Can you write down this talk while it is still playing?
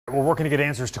We're working to get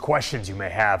answers to questions you may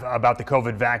have about the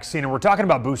COVID vaccine, and we're talking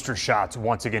about booster shots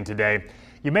once again today.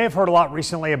 You may have heard a lot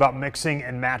recently about mixing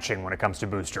and matching when it comes to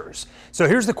boosters. So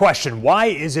here's the question: why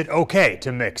is it okay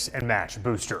to mix and match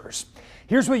boosters?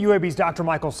 Here's what UAB's Dr.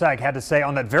 Michael Sagg had to say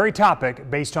on that very topic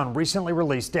based on recently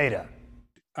released data.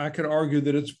 I could argue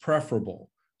that it's preferable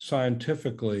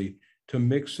scientifically to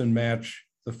mix and match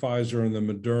the Pfizer and the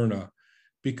Moderna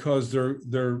because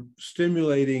they're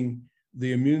stimulating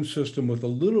the immune system with a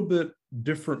little bit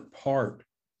different part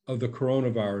of the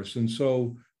coronavirus. And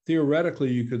so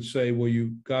theoretically, you could say, well,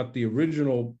 you got the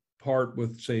original part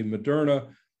with, say, Moderna,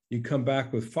 you come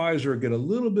back with Pfizer, get a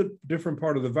little bit different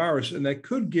part of the virus, and that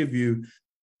could give you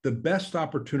the best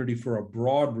opportunity for a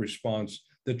broad response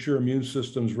that your immune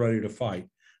system's ready to fight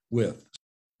with.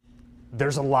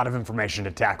 There's a lot of information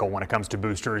to tackle when it comes to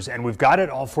boosters, and we've got it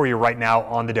all for you right now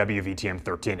on the WVTM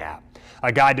 13 app.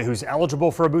 A guide to who's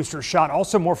eligible for a booster shot,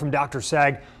 also more from Dr.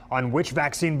 Sagg on which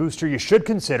vaccine booster you should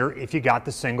consider if you got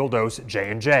the single-dose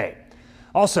J&J.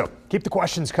 Also, keep the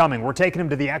questions coming. We're taking them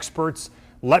to the experts.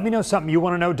 Let me know something you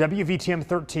want to know. WVTM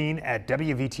 13 at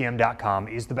WVTM.com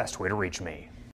is the best way to reach me.